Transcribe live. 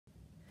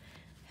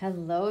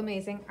Hello,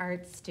 amazing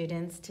art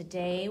students.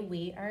 Today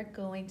we are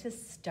going to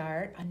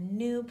start a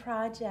new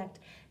project.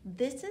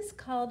 This is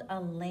called a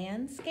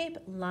landscape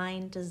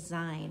line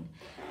design.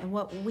 And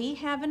what we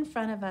have in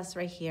front of us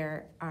right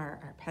here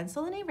are our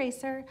pencil and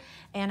eraser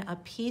and a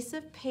piece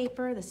of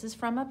paper. This is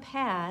from a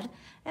pad,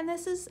 and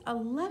this is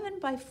 11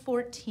 by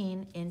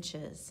 14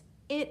 inches.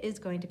 It is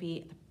going to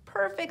be the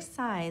perfect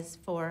size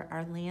for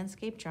our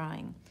landscape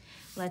drawing.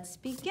 Let's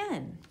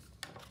begin.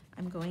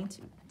 I'm going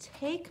to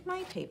take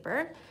my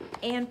paper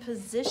and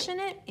position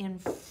it in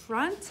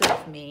front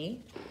of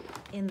me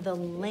in the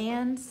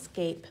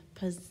landscape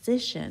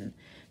position.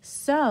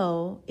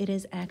 So it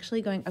is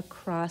actually going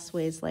across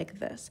ways like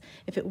this.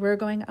 If it were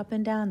going up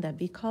and down, that'd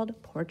be called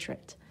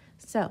portrait.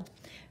 So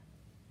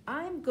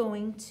I'm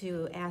going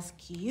to ask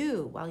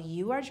you, while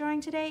you are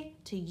drawing today,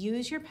 to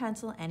use your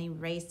pencil and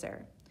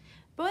eraser.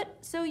 But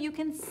so you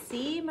can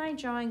see my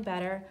drawing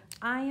better,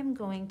 I am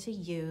going to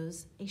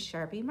use a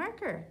Sharpie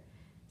marker.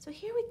 So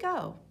here we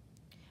go.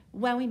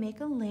 When we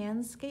make a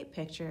landscape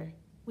picture,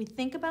 we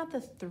think about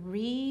the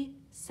three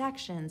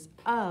sections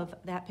of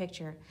that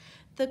picture.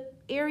 The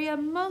area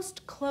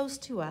most close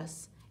to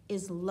us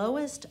is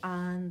lowest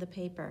on the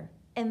paper,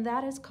 and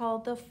that is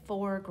called the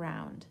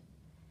foreground.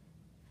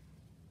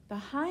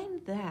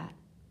 Behind that,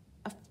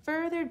 a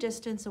further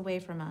distance away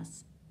from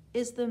us,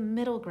 is the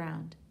middle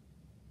ground.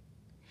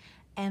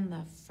 And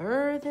the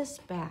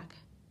furthest back,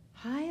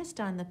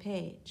 highest on the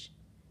page,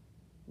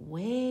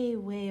 way,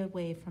 way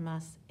away from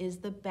us is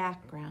the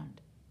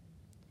background.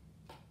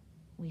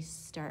 We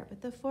start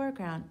with the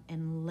foreground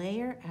and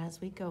layer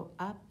as we go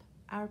up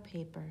our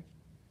paper.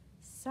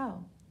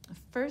 So, the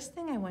first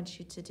thing I want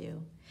you to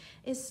do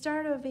is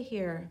start over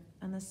here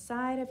on the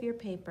side of your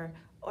paper,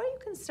 or you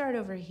can start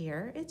over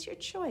here. It's your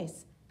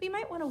choice. But you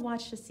might want to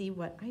watch to see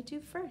what I do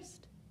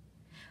first.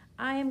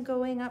 I am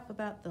going up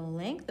about the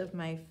length of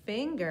my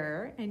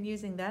finger and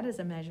using that as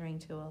a measuring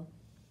tool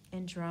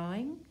and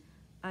drawing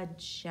a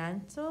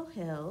gentle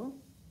hill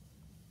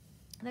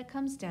that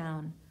comes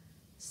down,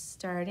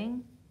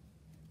 starting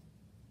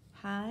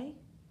high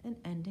and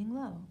ending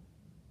low.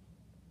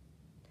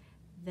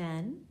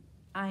 Then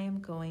I am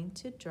going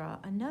to draw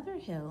another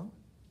hill.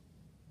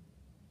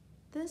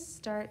 This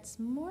starts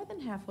more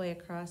than halfway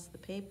across the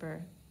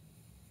paper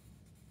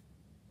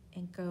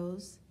and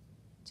goes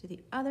to the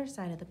other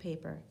side of the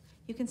paper.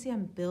 You can see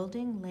I'm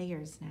building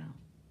layers now.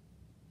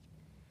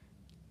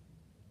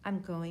 I'm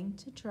going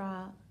to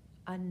draw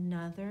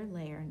another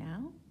layer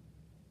now.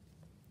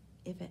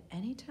 If at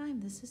any time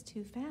this is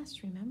too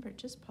fast, remember,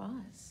 just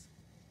pause.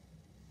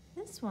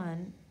 This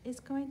one is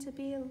going to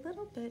be a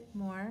little bit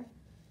more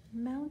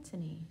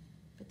mountainy,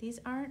 but these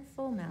aren't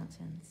full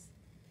mountains.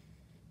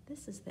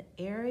 This is the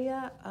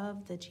area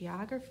of the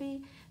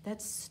geography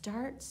that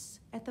starts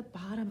at the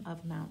bottom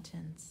of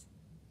mountains.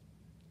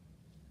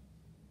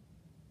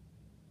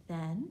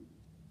 Then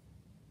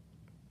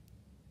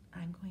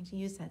I'm going to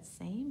use that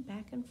same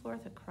back and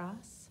forth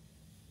across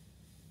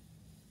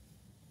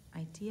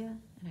idea,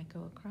 and I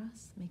go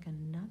across, make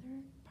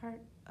another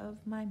part of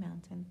my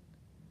mountain.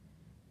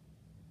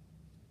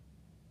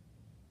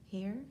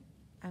 Here,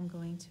 I'm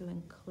going to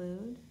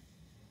include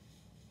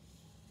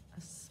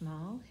a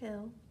small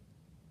hill,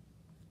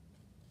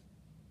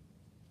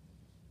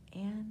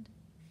 and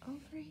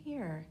over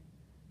here,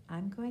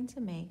 I'm going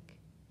to make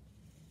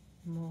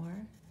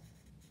more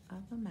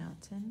of a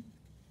mountain.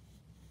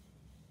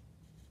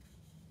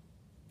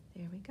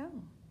 There we go.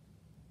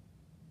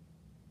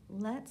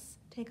 Let's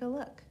take a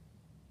look.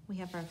 We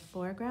have our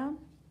foreground,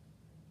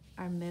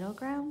 our middle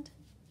ground,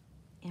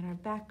 and our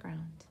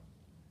background.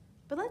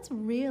 But let's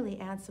really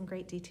add some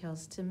great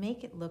details to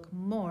make it look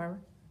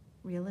more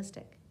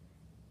realistic.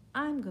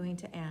 I'm going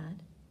to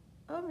add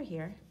over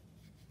here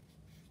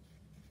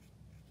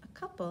a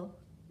couple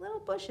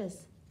little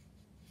bushes.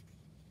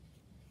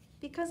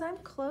 Because I'm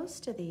close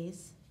to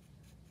these,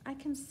 I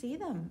can see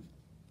them.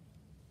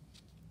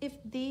 If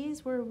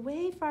these were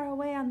way far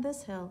away on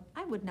this hill,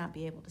 I would not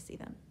be able to see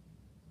them.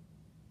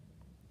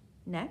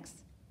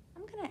 Next,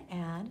 I'm going to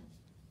add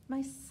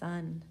my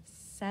sun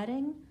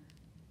setting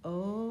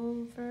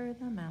over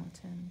the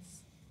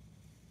mountains.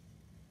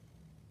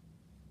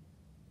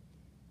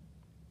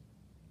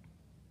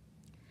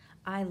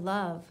 I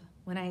love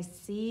when I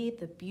see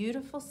the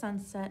beautiful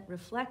sunset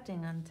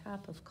reflecting on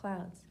top of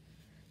clouds.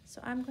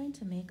 So I'm going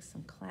to make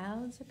some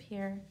clouds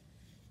appear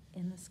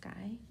in the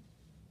sky.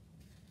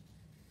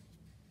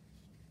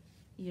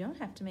 You don't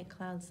have to make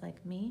clouds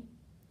like me.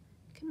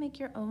 You can make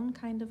your own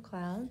kind of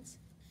clouds.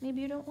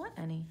 Maybe you don't want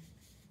any.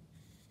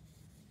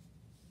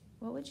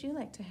 What would you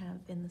like to have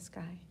in the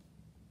sky?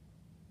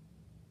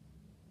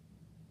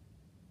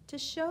 To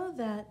show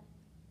that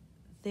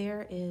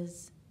there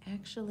is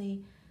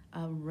actually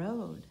a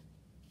road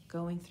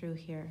going through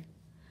here,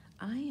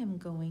 I am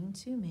going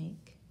to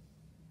make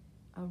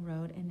a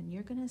road, and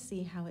you're going to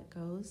see how it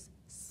goes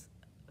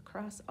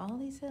across all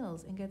these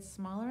hills and gets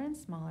smaller and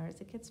smaller as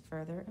it gets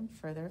further and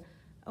further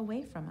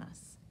away from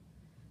us.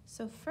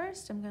 So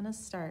first I'm going to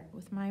start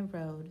with my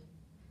road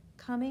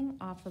coming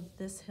off of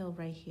this hill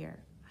right here.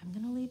 I'm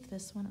going to leave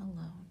this one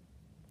alone.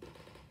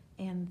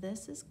 And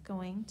this is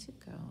going to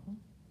go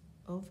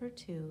over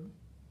to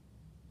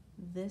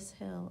this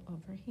hill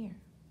over here.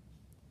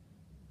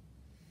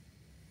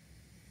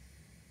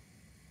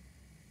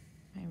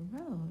 My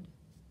road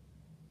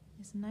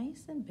is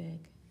nice and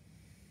big.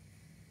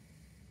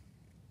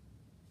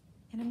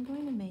 And I'm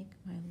going to make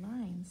my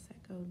lines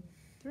that go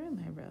through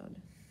my road.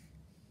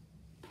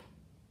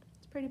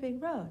 It's a pretty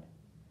big road.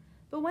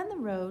 But when the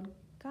road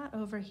got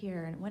over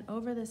here and went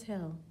over this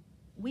hill,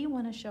 we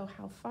want to show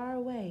how far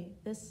away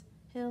this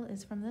hill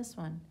is from this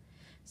one.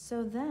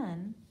 So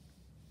then,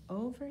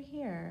 over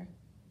here,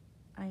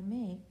 I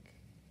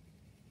make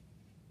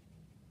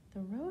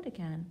the road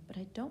again, but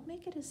I don't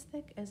make it as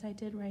thick as I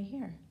did right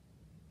here.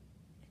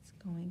 It's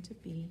going to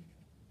be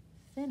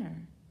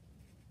thinner.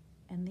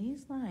 And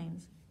these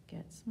lines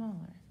get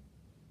smaller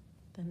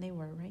than they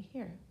were right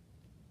here.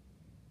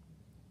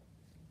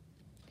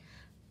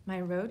 My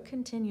road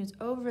continues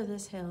over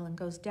this hill and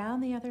goes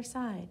down the other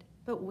side,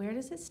 but where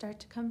does it start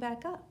to come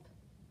back up?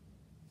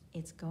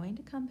 It's going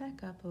to come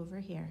back up over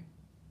here.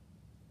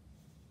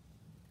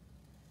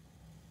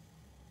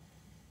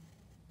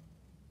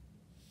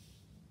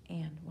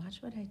 And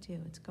watch what I do.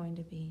 It's going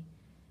to be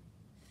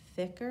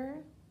thicker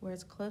where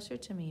it's closer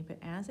to me, but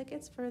as it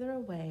gets further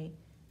away,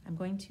 I'm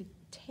going to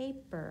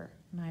taper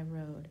my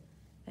road.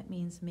 That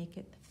means make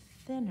it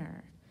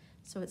thinner.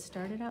 So it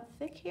started out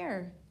thick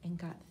here and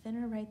got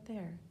thinner right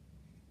there.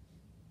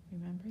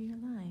 Remember your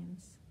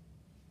lines.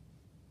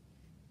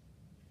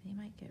 They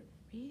might get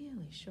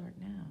really short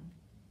now.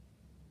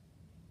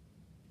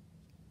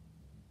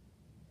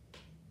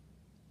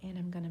 And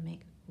I'm going to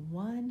make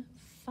one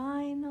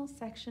final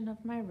section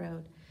of my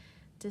road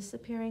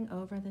disappearing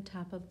over the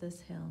top of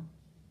this hill.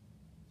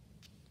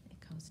 It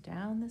goes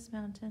down this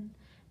mountain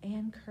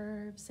and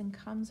curves and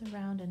comes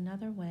around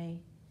another way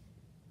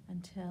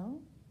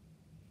until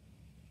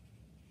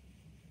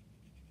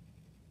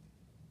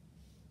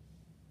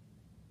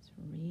it's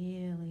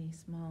really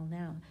small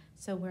now.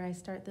 So where I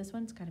start this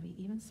one, it's got to be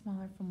even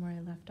smaller from where I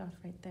left off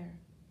right there.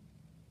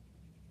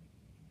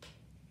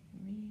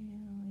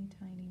 Really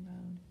tiny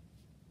road.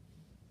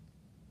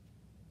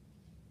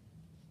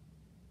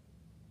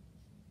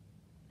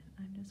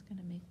 I'm just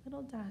going to make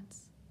little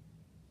dots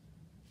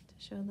to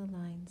show the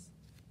lines,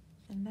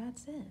 and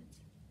that's it.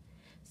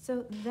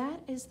 So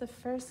that is the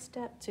first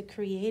step to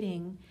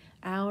creating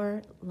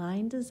our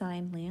line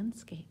design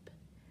landscape.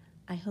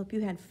 I hope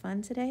you had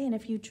fun today, and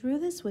if you drew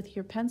this with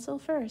your pencil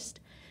first,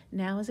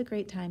 now is a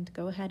great time to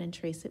go ahead and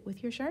trace it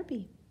with your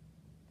Sharpie.